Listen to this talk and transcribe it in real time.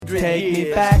Take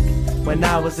me back when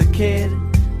I was a kid.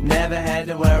 Never had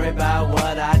to worry about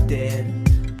what I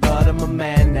did. But I'm a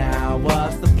man now,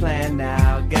 what's the plan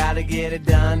now? Gotta get it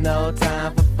done, no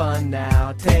time for fun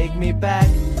now. Take me back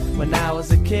when I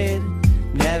was a kid.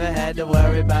 Never had to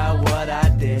worry about what I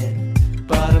did.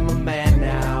 But I'm a man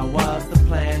now, what's the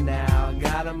plan now?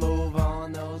 Gotta move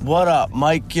on those... What up,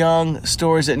 Mike Young,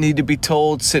 Stories That Need to Be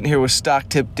Told, sitting here with Stock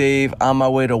Tip Dave, on my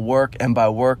way to work, and by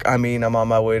work, I mean I'm on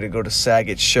my way to go to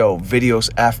Saget's show, Videos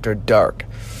After Dark.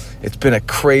 It's been a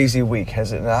crazy week,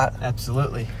 has it not?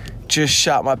 Absolutely. Just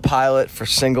shot my pilot for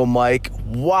Single Mike.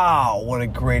 Wow, what a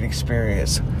great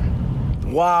experience.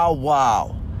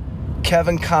 Wow.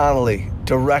 Kevin Connolly,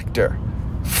 director,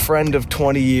 friend of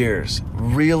 20 years.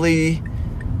 Really,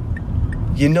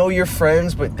 you know your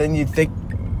friends, but then you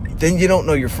don't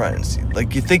know your friends.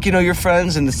 Like, you think you know your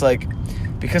friends, and it's like,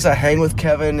 because I hang with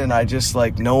Kevin and I just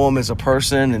like know him as a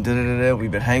person and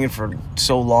we've been hanging for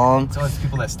so long. It's always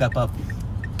people that step up.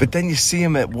 But then you see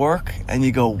him at work and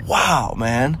you go, wow,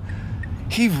 man,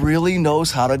 he really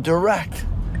knows how to direct.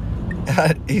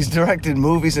 He's directed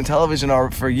movies and television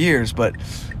for years, but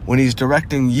when he's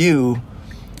directing you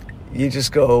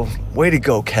just go, way to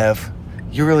go, Kev.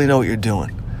 You really know what you're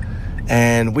doing.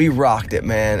 And we rocked it,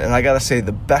 man. And I gotta say,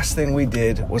 the best thing we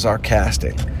did was our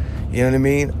casting. You know what I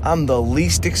mean? I'm the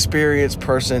least experienced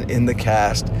person in the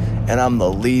cast, and I'm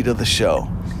the lead of the show.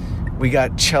 We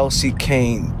got Chelsea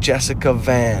Kane, Jessica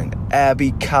Vann,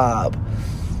 Abby Cobb.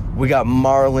 We got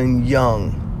Marlon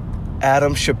Young,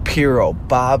 Adam Shapiro,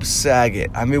 Bob Saget.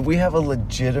 I mean, we have a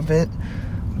legitimate,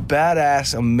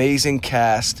 badass, amazing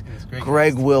cast.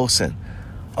 Greg Wilson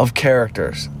of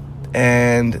characters.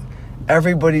 And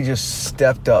everybody just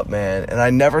stepped up, man. And I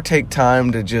never take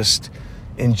time to just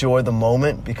enjoy the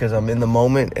moment because I'm in the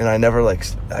moment, and I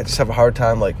just have a hard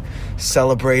time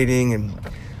celebrating,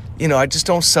 and I just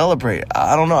don't celebrate.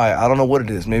 I don't know. I don't know what it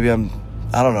is. Maybe I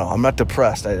don't know. I'm not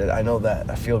depressed. I know that.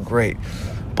 I feel great.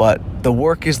 But the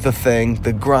work is the thing.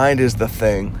 The grind is the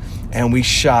thing. And we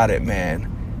shot it, man.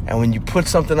 And when you put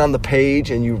something on the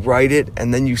page and you write it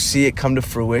and then you see it come to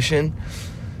fruition,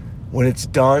 when it's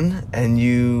done and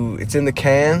it's in the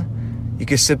can, you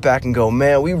can sit back and go,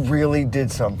 man, we really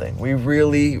did something. We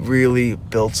really, really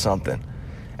built something.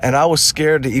 And I was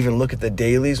scared to even look at the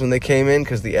dailies when they came in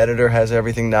because the editor has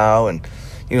everything now, and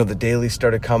the dailies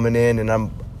started coming in, and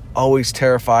I'm always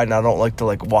terrified, and I don't like to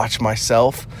watch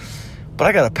myself. But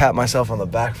I got to pat myself on the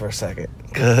back for a second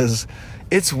because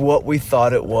it's what we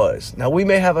thought it was. Now, we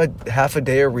may have a half a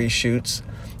day of reshoots,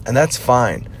 and that's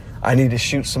fine. I need to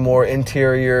shoot some more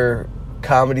interior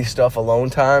comedy stuff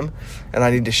alone time, and I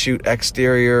need to shoot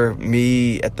exterior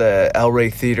me at the El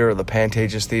Rey Theater or the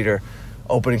Pantages Theater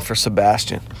opening for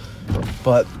Sebastian.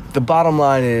 But the bottom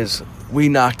line is we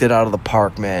knocked it out of the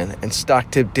park, man. And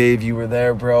Stock Tip Dave, you were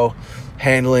there, bro,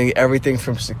 handling everything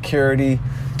from security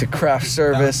to craft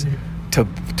service to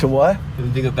what?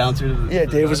 Being a bouncer. Yeah,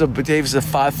 Dave's a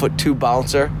 5'2"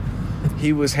 bouncer.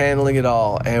 He was handling it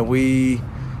all, and we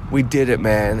did it,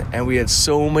 man. And we had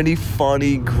so many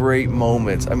funny, great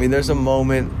moments. I mean, there's a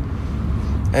moment,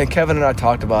 and Kevin and I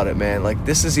talked about it, man.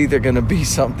 This is either going to be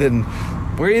something,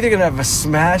 we're either going to have a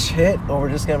smash hit, or we're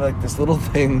just going to have this little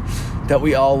thing that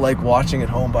we all like watching at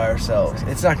home by ourselves.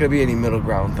 It's not going to be any middle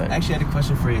ground thing. I actually had a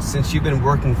question for you. Since you've been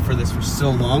working for this for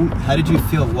so long, how did you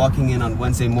feel walking in on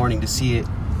Wednesday morning to see it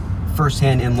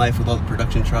firsthand in life with all the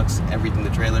production trucks, everything,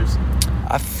 the trailers?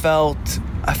 I felt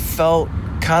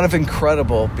kind of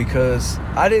incredible because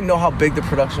I didn't know how big the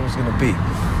production was going to be.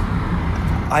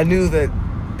 I knew that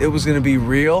it was going to be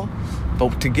real,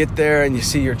 but to get there and you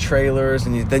see your trailers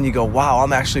and then you go, wow,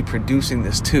 I'm actually producing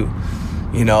this too.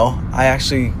 I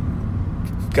actually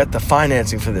got the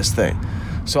financing for this thing.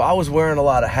 So I was wearing a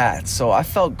lot of hats. So I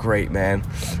felt great, man.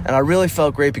 And I really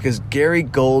felt great because Gary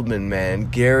Goldman,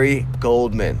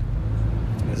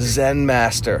 Zen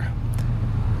master,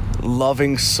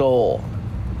 loving soul,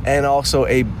 and also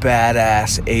a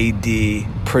badass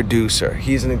AD producer.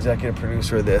 He's an executive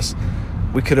producer of this.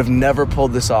 We could have never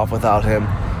pulled this off without him.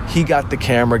 He got the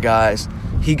camera guys.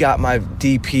 He got my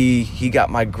DP. He got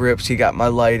my grips. He got my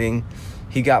lighting.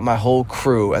 He got my whole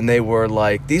crew. And they were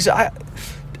these. I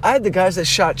had the guys that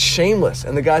shot Shameless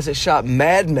and the guys that shot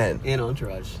Mad Men. And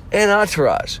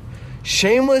Entourage.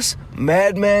 Shameless,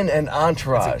 Mad Men, and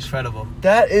Entourage. That's incredible.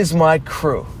 That is my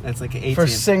crew. That's like an A-team. For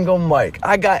Single Mike.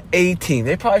 I got A-team.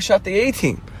 They probably shot the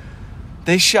A-team.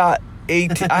 They shot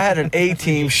A-team. I had an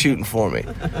A-team shooting for me.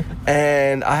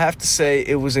 And I have to say,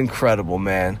 it was incredible,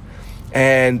 man.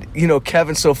 And,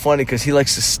 Kevin's so funny because he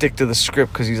likes to stick to the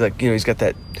script because he's he's got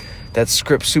that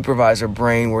script supervisor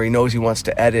brain where he knows he wants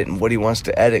to edit and what he wants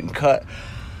to edit and cut.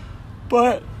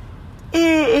 But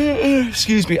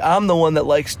excuse me, I'm the one that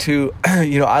likes to,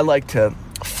 I like to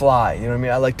fly. You know what I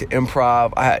mean? I like to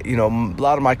improv. A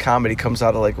lot of my comedy comes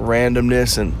out of like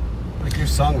randomness and. Like your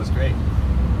song was great.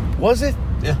 Was it?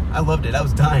 Yeah, I loved it. I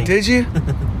was dying. Did you?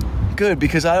 Good,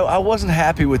 because I wasn't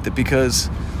happy with it because,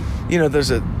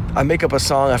 I make up a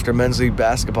song after men's league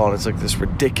basketball and it's like this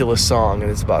ridiculous song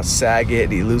and it's about Saget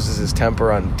and he loses his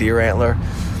temper on deer antler.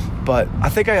 But I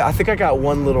think I got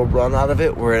one little run out of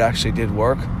it where it actually did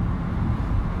work.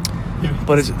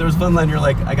 But there was one line you're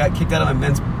like, I got kicked out of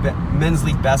my men's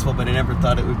league basketball, but I never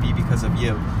thought it would be because of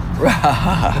you.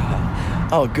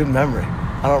 Oh, good memory.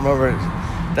 I don't remember.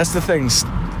 That's the thing.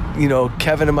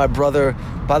 Kevin and my brother.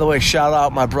 By the way, shout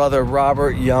out my brother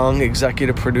Robert Young,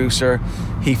 executive producer.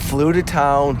 He flew to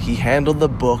town. He handled the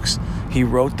books. He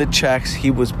wrote the checks.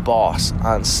 He was boss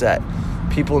on set.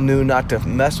 People knew not to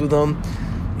mess with him.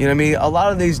 You know what I mean? A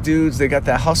lot of these dudes, they got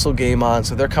that hustle game on,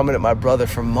 so they're coming at my brother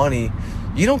for money.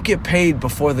 You don't get paid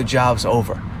before the job's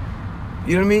over.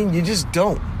 You know what I mean? You just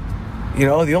don't.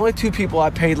 The only two people I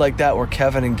paid like that were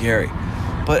Kevin and Gary.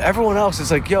 But everyone else is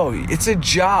like, yo, it's a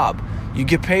job. You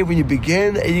get paid when you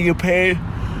begin, and you get paid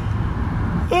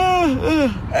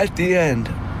at the end.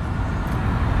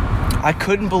 I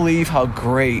couldn't believe how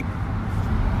great.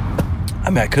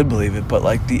 I could believe it, but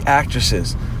like the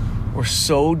actresses were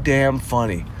so damn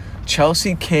funny.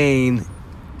 Chelsea Kane,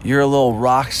 you're a little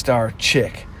rock star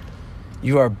chick.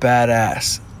 You are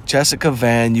badass. Jessica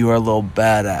Vann, you are a little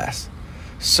badass.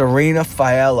 Serena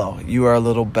Fiello, you are a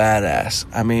little badass.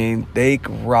 I mean, they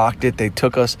rocked it. They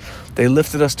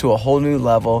lifted us to a whole new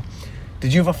level.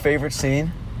 Did you have a favorite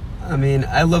scene? I mean,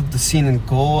 I loved the scene in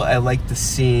Goal. I liked the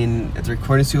scene at the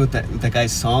recording studio with that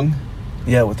guy's song.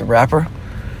 Yeah, with the rapper.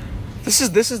 This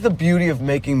is the beauty of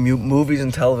making movies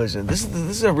and television. This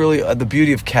is really the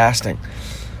beauty of casting.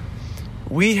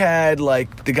 We had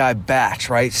like the guy Batch,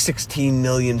 right? 16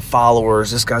 million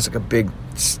followers. This guy's like a big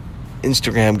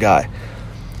Instagram guy.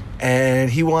 And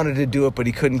he wanted to do it, but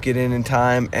he couldn't get in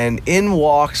time. And in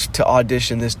walks to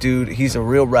audition this dude. He's a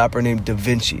real rapper named Da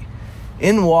Vinci.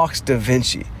 In walks Da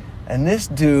Vinci. And this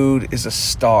dude is a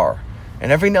star.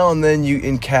 And every now and then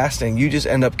in casting, you just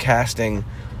end up casting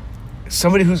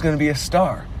somebody who's going to be a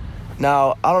star.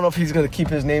 Now, I don't know if he's going to keep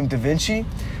his name Da Vinci,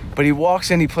 but he walks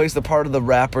in, he plays the part of the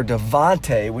rapper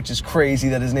Devante, which is crazy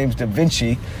that his name's Da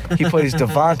Vinci. He plays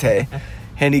Devante.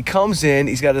 And he comes in,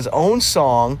 he's got his own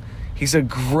song. He's a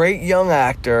great young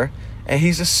actor, and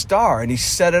he's a star, and he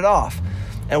set it off.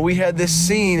 And we had this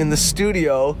scene in the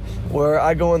studio where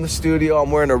I go in the studio,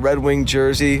 I'm wearing a Red Wing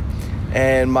jersey,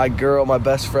 and my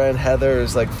best friend Heather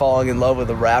is like falling in love with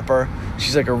a rapper.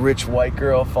 She's like a rich white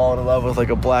girl falling in love with like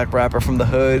a black rapper from the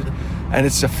hood. And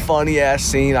it's a funny ass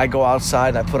scene. I go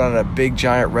outside and I put on a big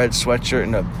giant red sweatshirt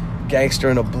and a gangster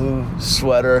in a blue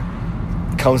sweater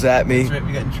comes at me. That's right,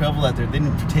 we got in trouble out there. They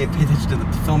didn't pay attention to the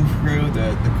film crew,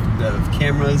 the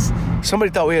cameras.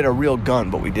 Somebody thought we had a real gun,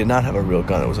 but we did not have a real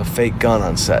gun. It was a fake gun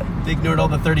on set. They ignored all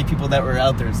the 30 people that were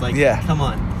out there. It's like, yeah. Come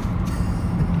on.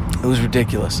 It was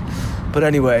ridiculous. But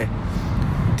anyway,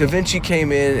 Da Vinci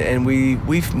came in and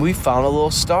we found a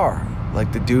little star.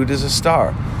 Like the dude is a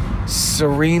star.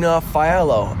 Serena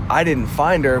Fiello. I didn't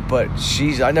find her, but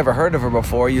I never heard of her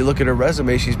before. You look at her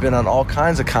resume, she's been on all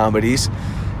kinds of comedies.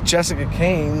 Jessica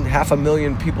Kane,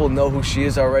 500,000 people know who she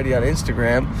is already on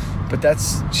Instagram, but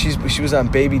she was on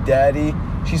Baby Daddy.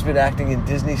 She's been acting in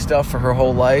Disney stuff for her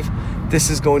whole life. This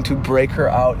is going to break her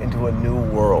out into a new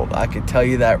world. I can tell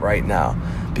you that right now,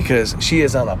 because she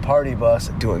is on a party bus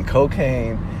doing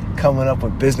cocaine, coming up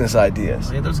with business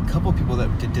ideas. Yeah, there's a couple people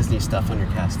that did Disney stuff on your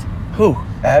cast. Who?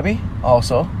 Abby?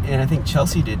 Also. And I think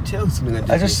Chelsea did too. Something that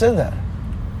Disney. I just said that.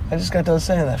 I just got done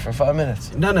saying that for 5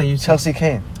 minutes. No, you Chelsea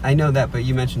Kane. I know that, but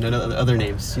you mentioned other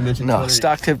names. You mentioned no.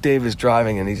 Stock Tip Dave is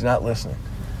driving and he's not listening.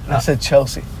 No. I said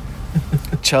Chelsea.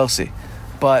 Chelsea.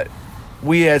 But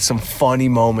we had some funny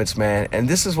moments, man, and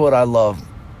this is what I love.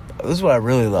 This is what I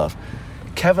really love.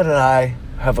 Kevin and I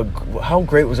how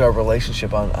great was our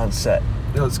relationship on set?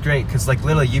 No, it's great because like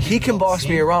literally he can boss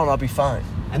me around. I'll be fine.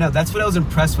 I know, that's what I was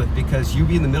impressed with, because you'd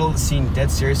be in the middle of the scene dead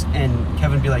serious and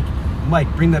Kevin would be like,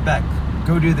 Mike, bring that back.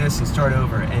 Go do this and start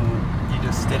over, and you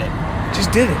just did it.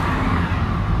 Just did it.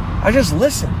 I just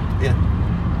listened. Yeah.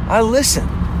 I listen.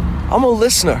 I'm a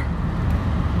listener.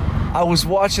 I was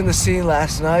watching the scene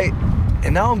last night,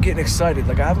 and now I'm getting excited.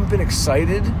 Like, I haven't been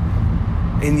excited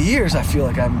in years. I feel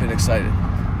like I haven't been excited.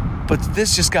 But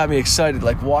this just got me excited.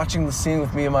 Like, watching the scene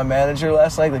with me and my manager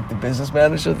last night, like the business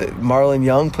manager, Marlon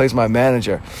Young plays my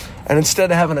manager. And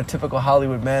instead of having a typical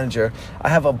Hollywood manager, I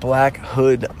have a black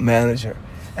hood manager.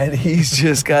 And he's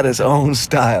just got his own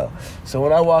style. So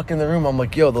when I walk in the room, I'm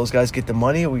like, yo, those guys get the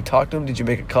money? We talked to them. Did you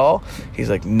make a call? He's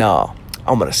like, no.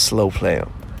 I'm going to slow play him.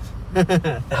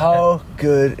 How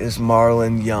good is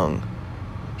Marlon Young?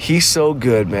 He's so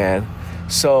good, man.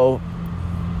 So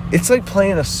it's like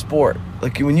playing a sport.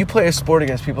 Like when you play a sport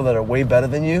against people that are way better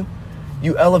than you,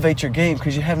 you elevate your game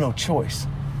because you have no choice.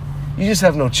 You just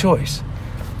have no choice.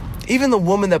 Even the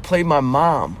woman that played my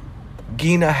mom,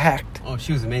 Gina Hecht. Oh,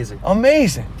 she was amazing.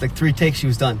 Amazing. Like 3 takes, she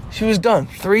was done. She was done.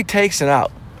 3 takes and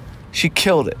out. She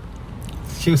killed it.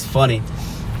 She was funny.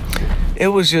 It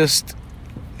was just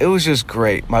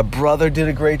great. My brother did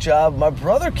a great job. My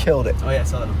brother killed it. Oh yeah, I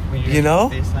saw that. You know?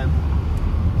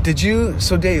 FaceTime. Did you,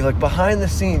 so Dave, like behind the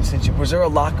scenes, was there a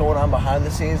lot going on behind the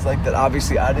scenes, like that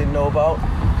obviously I didn't know about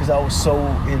because I was so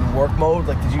in work mode?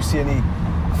 Like, did you see any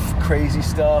crazy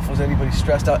stuff? Was anybody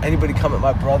stressed out? Anybody come at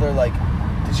my brother? Like,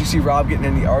 did you see Rob getting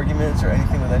any arguments or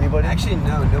anything with anybody? Actually,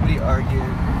 no, nobody argued.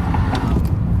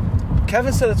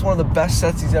 Kevin said it's one of the best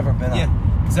sets he's ever been on.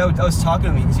 Yeah, because I was talking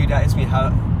to him because you'd asked me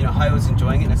how I was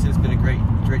enjoying it, and I said it's been a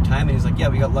great time, and he's like, yeah,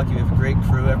 we got lucky, we have a great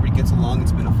crew, everybody gets along,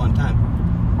 it's been a fun time.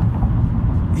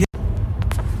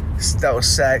 That was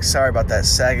Sag. Sorry about that.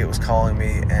 Saget was calling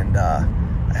me, and I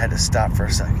had to stop for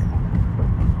a second.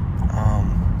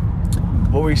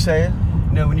 What were you saying?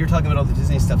 No, when you were talking about all the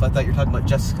Disney stuff, I thought you were talking about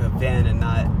Jessica Van and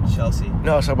not Chelsea.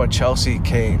 No, I was talking about Chelsea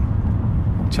Kane.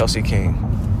 Chelsea Kane.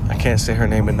 I can't say her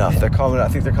name enough. They're coming. I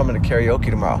think they're coming to karaoke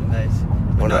tomorrow. Nice.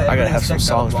 I gotta have some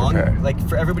songs prepared. Like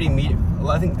for everybody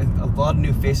I think a lot of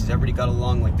new faces. Everybody got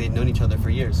along like they'd known each other for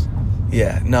years.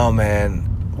 Yeah. No,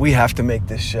 man. We have to make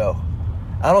this show.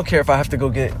 I don't care if I have to go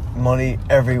get money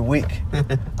every week.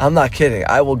 I'm not kidding.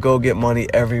 I will go get money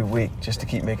every week just to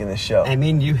keep making this show. I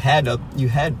mean, you had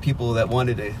people that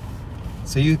wanted to.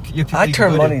 So you I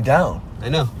turned money down. I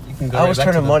know. You can go. I was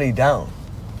turning money down.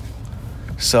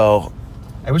 So.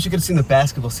 I wish you could have seen the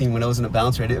basketball scene when I was in a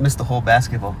bouncer. I missed the whole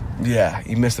basketball. Yeah,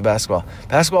 you missed the basketball.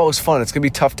 Basketball was fun. It's gonna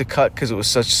be tough to cut because it was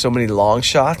so many long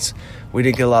shots. We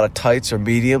didn't get a lot of tights or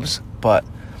mediums, but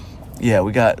yeah,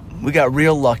 we got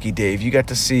real lucky, Dave. You got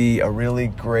to see a really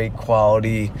great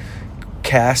quality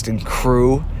cast and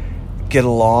crew get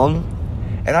along.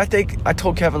 And I think I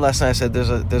told Kevin last night. I said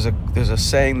there's a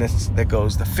saying that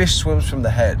goes, the fish swims from the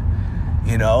head,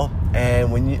 you know.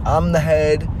 And when I'm the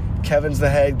head, Kevin's the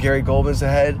head, Gary Goldman's the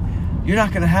head, you're not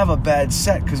going to have a bad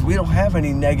set because we don't have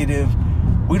any negative.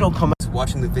 We don't come out.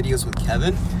 Watching the videos with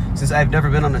Kevin, since I've never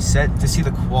been on a set, to see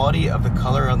the quality of the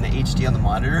color on the HD on the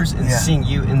monitors and seeing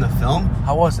you in the film.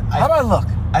 How was it? How did I look?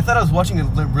 I thought I was watching a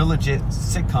real legit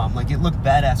sitcom. Like, it looked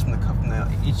badass from the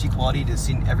HD quality to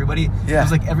seeing everybody. Yeah. It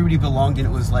was like everybody belonged and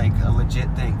it was like a legit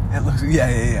thing. It looks,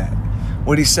 yeah.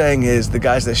 What he's saying is the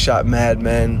guys that shot Mad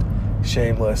Men,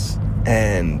 Shameless,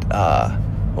 and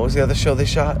what was the other show they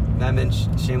shot? Mad Men,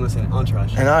 Shameless, and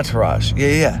Entourage. And Entourage,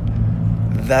 yeah.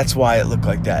 That's why it looked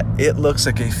like that. It looks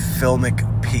like a filmic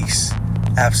piece.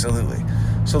 Absolutely.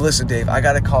 So listen, Dave, I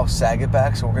got to call Saget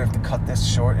back, so we're going to have to cut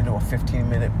this short into a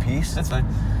 15-minute piece. That's fine.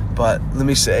 But let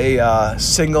me say,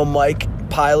 Single Mike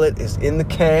Pilot is in the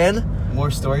can.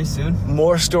 More stories soon?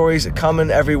 More stories coming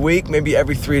every week. Maybe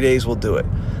every 3 days we'll do it.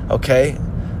 Okay?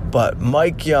 But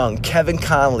Mike Young, Kevin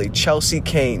Connolly, Chelsea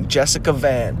Kane, Jessica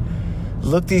Van.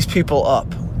 Look these people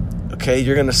up. Okay?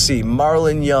 You're going to see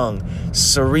Marlon Young,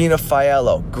 Serena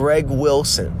Fiello, Greg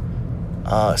Wilson,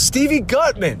 Stevie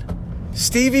Gutman.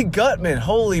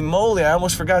 Holy moly, I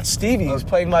almost forgot Stevie. He was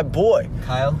playing my boy.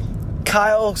 Kyle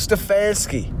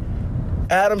Stefanski,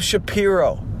 Adam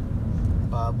Shapiro,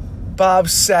 Bob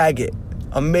Saget.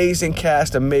 Amazing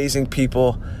cast, amazing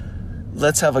people.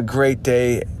 Let's have a great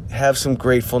day. Have some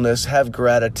gratefulness. Have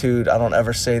gratitude. I don't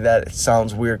ever say that. It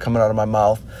sounds weird coming out of my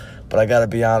mouth. But I got to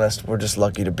be honest, we're just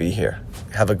lucky to be here.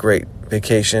 Have a great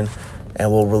vacation,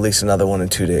 and we'll release another one in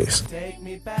 2 days. Take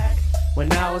me back when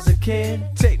I was a kid.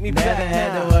 Take me back. Never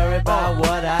had to worry about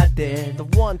what I did. The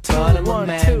 1, 2, but I'm a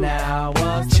man now.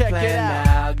 What's the plan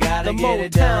now? Gotta get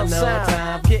it done. No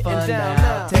time for fun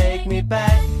now. Take me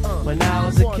back when I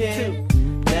was a kid.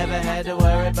 Never had to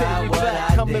worry about what I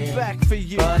did. Coming back for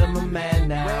you. But I'm a man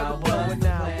now. What's the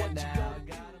plan?